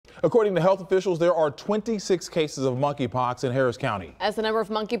According to health officials, there are 26 cases of monkeypox in Harris County. As the number of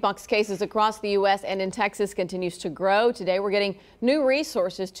monkeypox cases across the U.S. and in Texas continues to grow, today we're getting new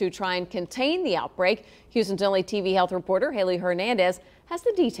resources to try and contain the outbreak. Houston Daily TV health reporter Haley Hernandez has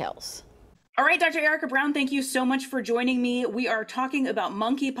the details. All right, Dr. Erica Brown, thank you so much for joining me. We are talking about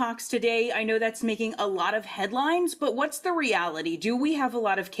monkeypox today. I know that's making a lot of headlines, but what's the reality? Do we have a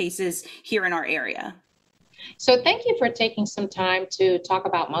lot of cases here in our area? So thank you for taking some time to talk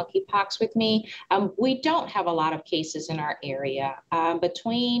about monkeypox with me. We don't have a lot of cases in our area.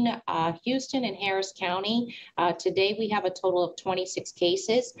 Between Houston and Harris County, today we have a total of 26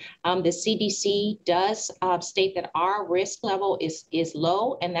 cases. The CDC does state that our risk level is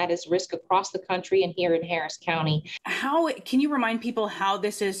low, and that is risk across the country and here in Harris County. How can you remind people how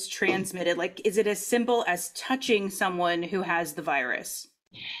this is transmitted? Like, is it as simple as touching someone who has the virus?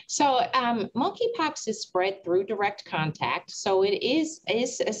 So monkeypox is spread through direct contact. So it is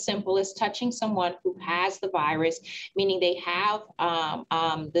as simple as touching someone who has the virus, meaning they have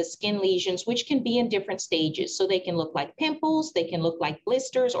the skin lesions, which can be in different stages. So they can look like pimples, they can look like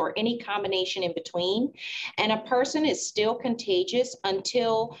blisters, or any combination in between. And a person is still contagious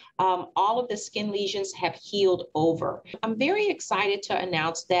until all of the skin lesions have healed over. I'm very excited to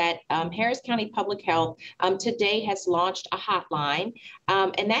announce that Harris County Public Health today has launched a hotline.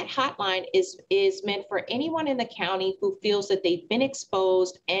 And that hotline is meant for anyone in the county who feels that they've been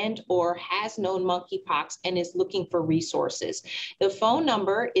exposed and or has known monkeypox and is looking for resources. The phone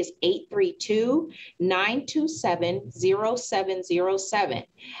number is 832-927-0707.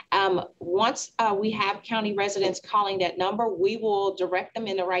 Once we have county residents calling that number, we will direct them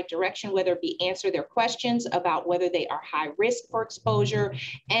in the right direction, whether it be answer their questions about whether they are high risk for exposure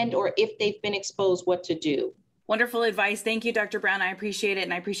and or if they've been exposed, what to do. Wonderful advice. Thank you, Dr. Brown. I appreciate it.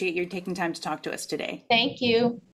 And I appreciate you taking time to talk to us today. Thank you.